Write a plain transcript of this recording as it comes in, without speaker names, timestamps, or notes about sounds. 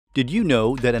Did you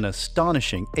know that an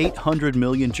astonishing 800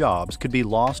 million jobs could be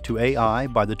lost to AI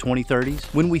by the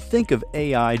 2030s? When we think of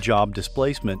AI job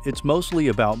displacement, it's mostly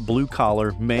about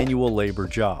blue-collar, manual labor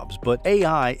jobs, but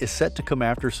AI is set to come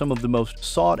after some of the most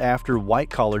sought-after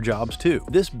white-collar jobs too.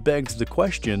 This begs the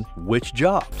question, which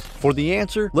jobs? For the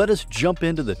answer, let us jump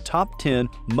into the top 10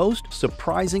 most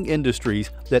surprising industries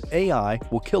that AI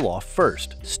will kill off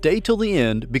first. Stay till the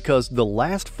end because the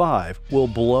last 5 will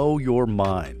blow your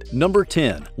mind. Number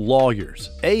 10.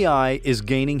 Lawyers. AI is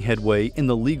gaining headway in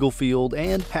the legal field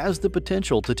and has the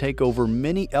potential to take over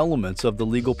many elements of the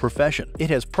legal profession. It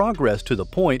has progressed to the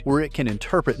point where it can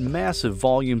interpret massive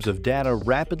volumes of data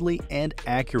rapidly and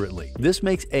accurately. This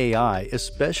makes AI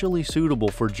especially suitable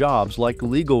for jobs like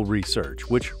legal research,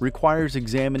 which requires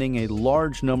examining a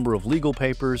large number of legal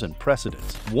papers and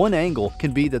precedents. One angle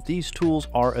can be that these tools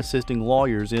are assisting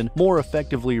lawyers in more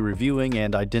effectively reviewing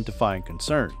and identifying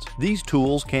concerns. These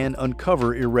tools can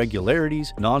uncover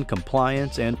irregularities,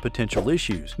 noncompliance, and potential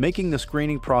issues, making the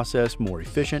screening process more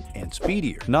efficient and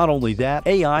speedier. Not only that,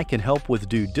 AI can help with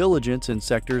due diligence in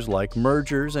sectors like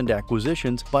mergers and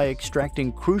acquisitions by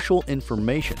extracting crucial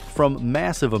information from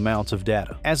massive amounts of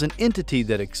data. As an entity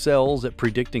that excels at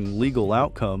predicting legal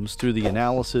outcomes through the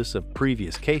analysis of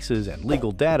previous cases and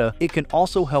legal data, it can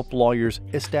also help lawyers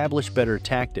establish better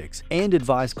tactics and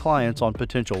advise clients on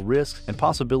potential risks and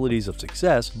possibilities of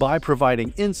success by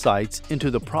providing insights into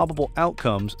the probable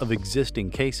outcomes of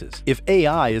existing cases. If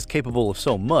AI is capable of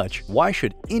so much, why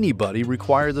should anybody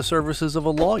require the services of a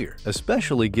lawyer,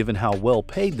 especially given how well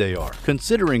paid they are?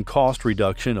 Considering cost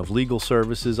reduction of legal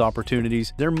services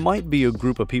opportunities, there might be a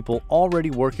group of people already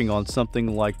working on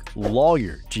something like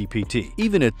Lawyer GPT.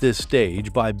 Even at this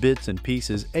stage, by bits and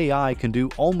pieces, AI can do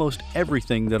almost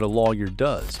everything that a lawyer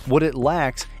does. What it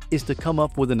lacks is to come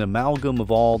up with an amalgam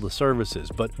of all the services,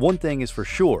 but one thing is for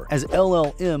sure, as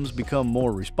LLMs become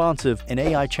more responsive, an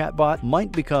AI chatbot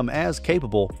might become as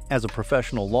capable as a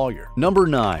professional lawyer. Number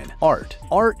 9. Art.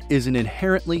 Art is an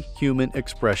inherently human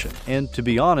expression, and to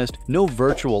be honest, no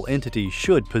virtual entity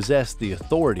should possess the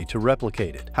authority to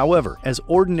replicate it. However, as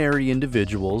ordinary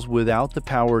individuals without the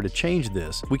power to change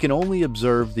this, we can only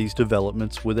observe these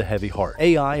developments with a heavy heart.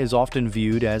 AI is often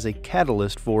viewed as a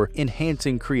catalyst for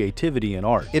enhancing creativity in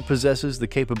art. It possesses the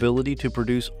capability to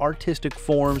produce artistic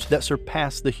forms that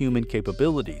surpass the human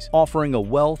capabilities, offering a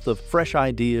wealth of fresh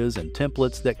ideas and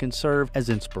templates that can serve as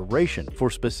inspiration for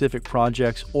specific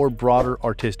projects or broader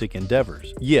artistic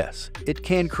endeavors. Yes, it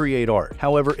can create art.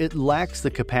 However, it lacks the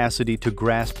capacity to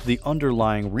grasp the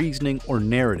underlying reasoning or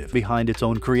narrative behind its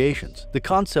own creations. The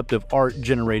concept of art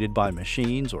generated by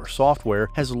machines or software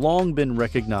has long been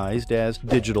recognized as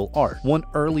digital art. One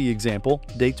early example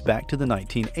dates back to the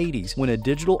 1980s when a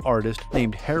digital artist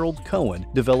named Harold Cohen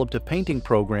developed a painting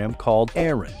program called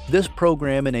Aaron. This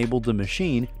program enabled the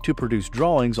machine to produce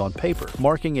drawings on paper,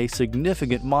 marking a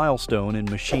significant milestone in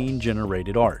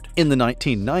machine-generated art. In the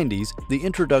 1990s, the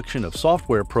introduction of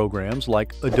software programs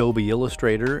like Adobe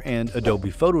Illustrator and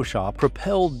Adobe Photoshop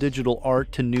propelled digital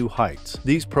art to new heights.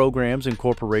 These programs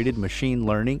incorporated machine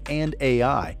learning and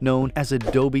AI, known as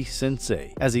Adobe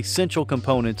Sensei, as essential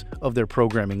components of their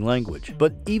programming language.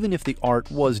 But even if the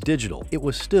art was digital, it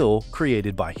was still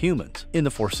created by humans. In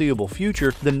the foreseeable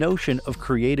future, the notion of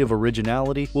creative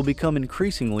originality will become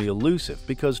increasingly elusive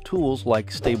because tools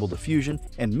like Stable Diffusion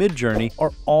and Midjourney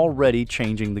are already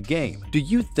changing the game. Do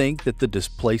you think that the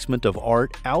displacement of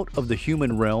art out of the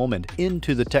human realm and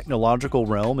into the technological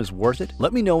realm is worth it?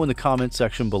 Let me know in the comments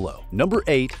section below. Number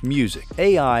 8. Music.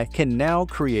 AI can now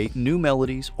create new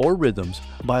melodies or rhythms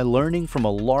by learning from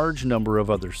a large number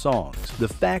of other songs. The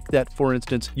fact that, for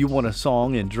instance, you want a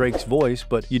song in Drake's voice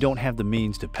but you don't have the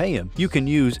means to pay him, you can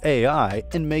use AI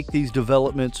and make these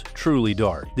developments truly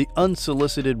dark. The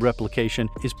unsolicited replication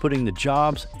is putting the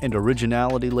jobs and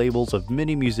originality labels of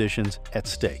many musicians at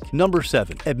stake. Number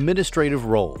 7. Administrative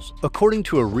roles. According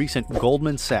to a recent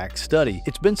Goldman Sachs study,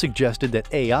 it's been suggested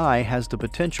that AI has the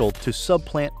potential to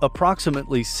supplant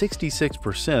approximately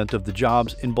 66% of the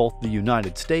jobs in both the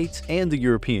United States and the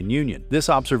European Union. This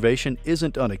observation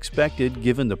isn't unexpected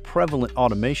given the prevalent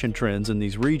automation trends in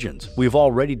these regions. We've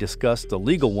already discussed the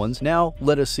legal ones, now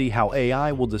let us see how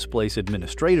AI will displace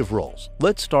administrative roles.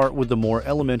 Let's start with the more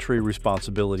elementary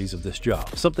responsibilities of this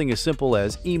job, something as simple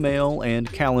as email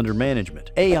and calendar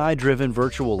management. AI-driven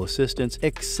virtual assistants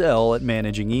excel at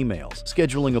managing emails,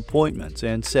 scheduling appointments,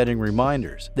 and setting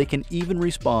reminders. They can even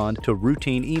respond to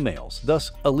routine emails,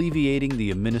 thus alleviating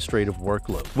the administrative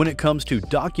workload. When it comes to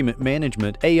document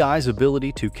management, AI's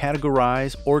ability to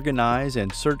categorize, organize,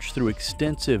 and search through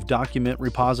extensive document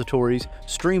repositories industries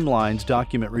streamlines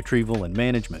document retrieval and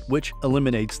management, which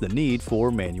eliminates the need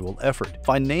for manual effort.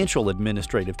 Financial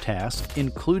administrative tasks,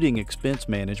 including expense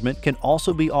management, can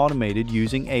also be automated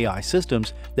using AI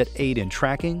systems that aid in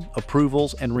tracking,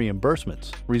 approvals, and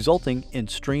reimbursements, resulting in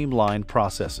streamlined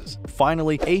processes.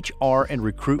 Finally, HR and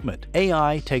recruitment.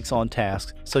 AI takes on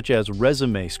tasks such as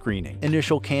resume screening,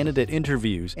 initial candidate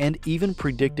interviews, and even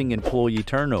predicting employee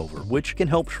turnover, which can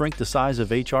help shrink the size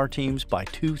of HR teams by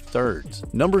 2/3.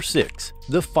 Number 6.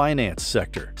 The finance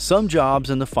sector. Some jobs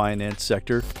in the finance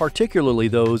sector, particularly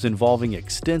those involving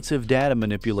extensive data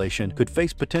manipulation, could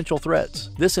face potential threats.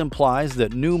 This implies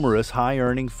that numerous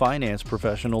high-earning finance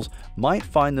professionals might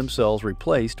find themselves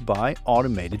replaced by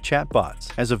automated chatbots.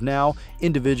 As of now,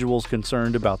 individuals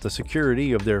concerned about the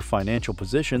security of their financial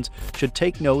positions should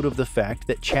take note of the fact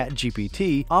that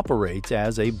ChatGPT operates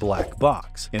as a black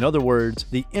box. In other words,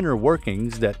 the inner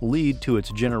workings that lead to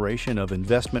its generation of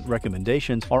investment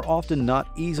recommendations are often not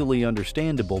easily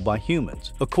understandable by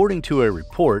humans. According to a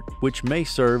report, which may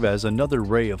serve as another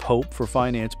ray of hope for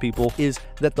finance people, is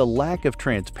that the lack of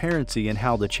transparency in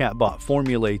how the chatbot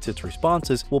formulates its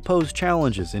responses will pose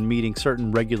challenges in meeting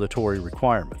certain regulatory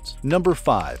requirements. Number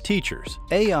 5. Teachers.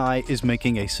 AI is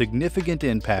making a significant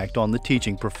impact on the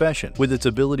teaching profession with its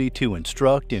ability to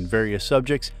instruct in various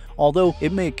subjects, although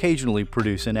it may occasionally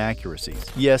produce inaccuracies.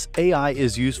 Yes, AI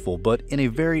is useful, but in a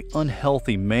very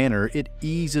unhealthy manner, it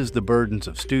eases the burdens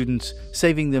of students,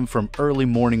 saving them from early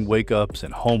morning wake-ups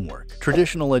and homework.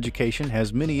 Traditional education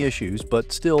has many issues,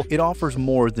 but still, it offers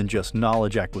more than just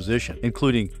knowledge acquisition,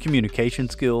 including communication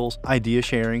skills, idea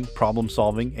sharing, problem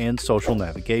solving, and social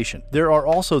navigation. There are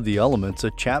also the elements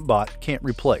a chatbot can't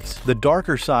replace. The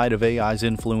darker side of AI's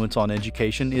influence on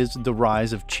education is the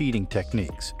rise of cheating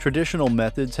techniques. Traditional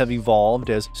methods have evolved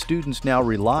as students now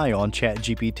rely on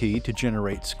ChatGPT to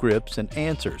generate scripts and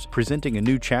answers, presenting a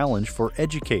new challenge for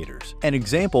educators. An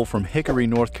example from Hickory,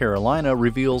 North Carolina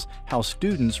reveals how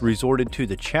students resorted to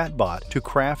the chatbot to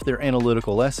craft their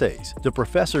analytical essays. The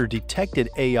professor detected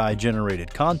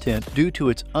AI-generated content due to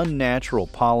its unnatural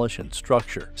polish and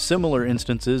structure. Similar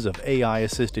instances of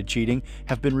AI-assisted cheating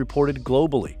have been reported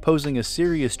globally, posing a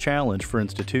serious challenge for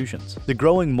institutions. The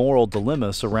growing moral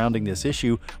dilemma surrounding this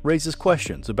issue raises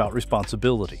questions about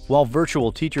responsibility. While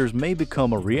virtual teachers may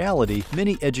become a reality,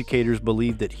 many educators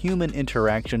believe that human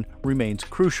interaction remains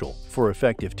crucial for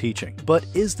effective teaching. But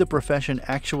is the profession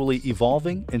actually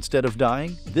evolving instead of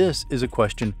dying? This is a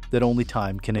question that only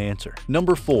time can answer.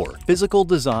 Number 4. Physical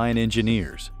design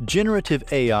engineers. Generative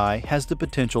AI has the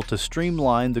potential to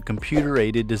streamline the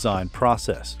computer-aided design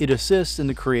process. It assists in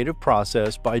the creative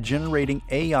process by generating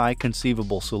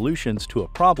AI-conceivable solutions to a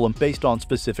problem based on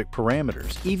specific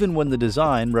parameters, even when the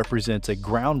design represents a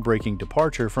groundbreaking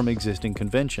departure from existing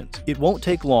conventions. It won't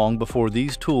take long before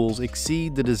these tools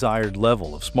exceed the desired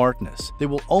level of smartness. They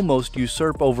will almost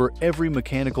usurp over every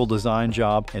mechanical design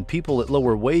job, and people at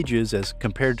lower wages as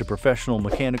compared to professional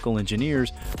mechanical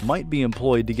engineers might be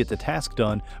employed to get the task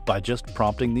done by just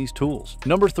prompting these tools.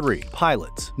 Number 3.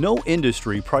 Pilots. No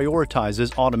industry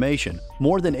prioritizes automation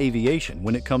more than aviation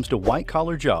when it comes to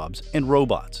white-collar jobs and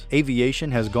robots.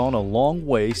 Aviation has gone a long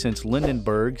way since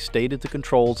Lindenberg stayed at the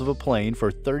controls of a plane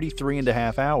for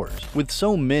 33.5 hours. With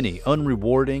so many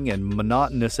unrewarding and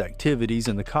monotonous activities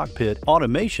in the cockpit,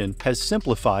 automation has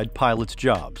simplified pilots'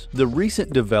 jobs. The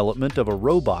recent development of a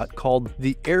robot called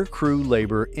the Aircrew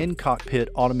Labor In-Cockpit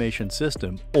Automation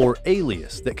System, or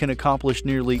ALIAS, that can accomplish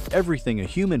nearly everything a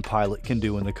human pilot can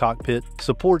do in the cockpit,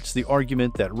 supports the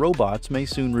argument that robots may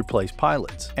soon replace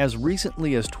pilots. As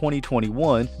recently as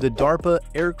 2021, the DARPA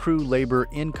Aircrew Labor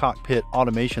In-Cockpit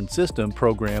Automation System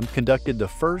program conducted the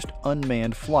first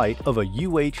unmanned flight of a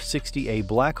UH-60A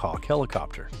Black Hawk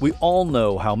helicopter. We all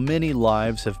know how many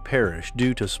lives have perished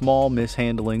due to small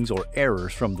mishandlings or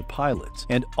errors from the pilots,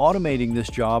 and automating this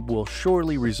job will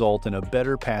surely result in a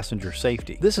better passenger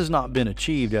safety. This has not been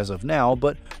achieved as of now,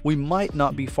 but we might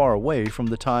not be far away from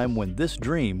the time when this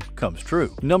dream comes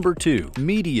true. Number 2.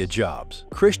 Media jobs.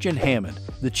 Christian Hammond,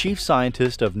 the chief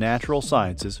scientist of natural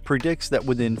sciences, predicts that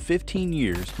within 15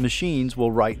 years, machines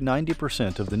will write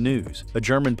 90% of the news. A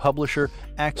German publisher,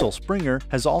 Axel Springer,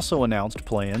 has also announced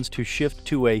plans to shift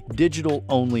to a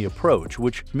digital-only approach,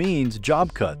 which means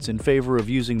job cuts in favor of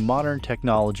using modern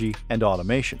technology and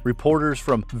automation. Reporters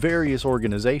from various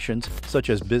organizations, such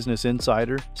as Business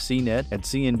Insider, CNET, and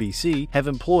CNBC, have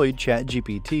employed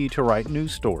ChatGPT to write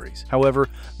news stories. However,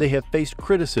 they have faced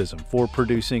criticism for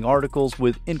producing articles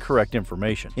with incorrect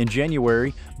information. In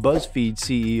January, BuzzFeed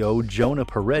CEO Jonah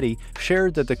Peretti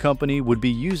shared that the company would be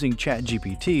using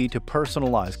ChatGPT to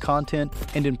personalize content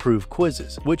and improve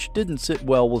quizzes, which didn't sit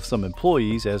well with some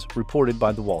employees, as reported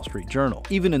by the Wall Street Journal.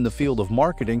 Even in the field field of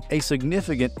marketing, a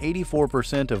significant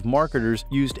 84% of marketers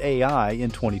used AI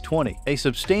in 2020, a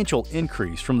substantial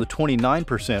increase from the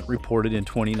 29% reported in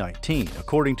 2019,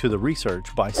 according to the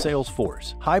research by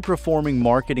Salesforce. High-performing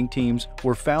marketing teams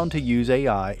were found to use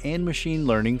AI and machine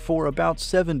learning for about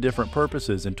 7 different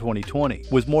purposes in 2020,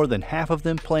 with more than half of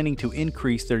them planning to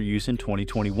increase their use in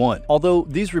 2021. Although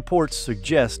these reports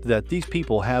suggest that these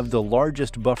people have the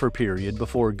largest buffer period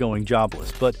before going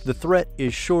jobless, but the threat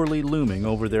is surely looming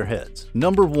over their heads.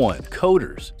 Number 1.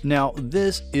 Coders. Now,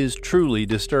 this is truly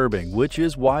disturbing, which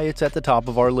is why it's at the top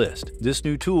of our list. This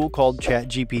new tool called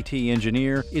ChatGPT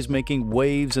Engineer is making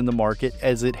waves in the market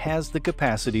as it has the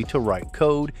capacity to write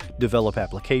code, develop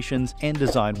applications, and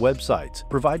design websites,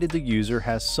 provided the user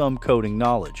has some coding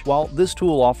knowledge. While this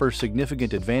tool offers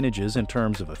significant advantages in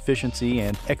terms of efficiency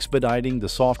and expediting the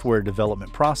software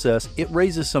development process, it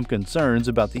raises some concerns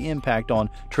about the impact on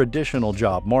traditional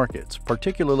job markets,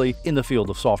 particularly in the field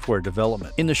of software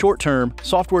development. In the short term,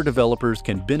 software developers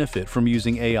can benefit from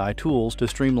using AI tools to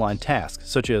streamline tasks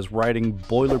such as writing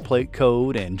boilerplate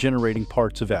code and generating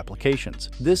parts of applications.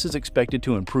 This is expected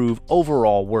to improve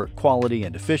overall work quality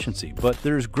and efficiency, but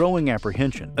there's growing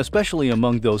apprehension, especially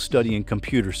among those studying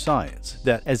computer science,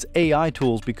 that as AI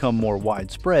tools become more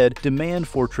widespread, demand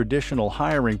for traditional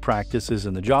hiring practices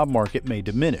in the job market may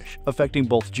diminish, affecting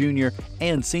both junior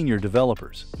and senior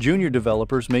developers. Junior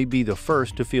developers may be the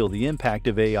first to feel the impact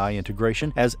of AI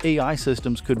integration, as AI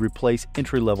systems could replace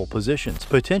entry-level positions,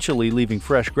 potentially leaving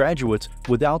fresh graduates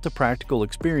without the practical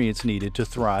experience needed to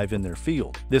thrive in their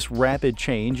field. This rapid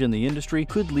change in the industry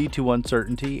could lead to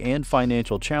uncertainty and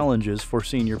financial challenges for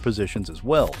senior positions as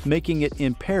well, making it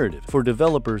imperative for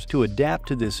developers to adapt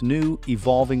to this new,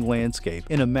 evolving landscape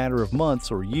in a matter of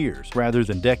months or years rather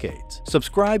than decades.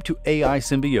 Subscribe to AI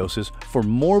Symbiosis for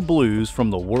more blues from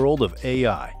the world of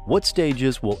AI. What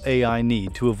stages will AI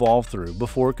need to evolve through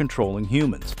before controlling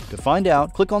humans? To find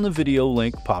out, click on the video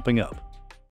link popping up.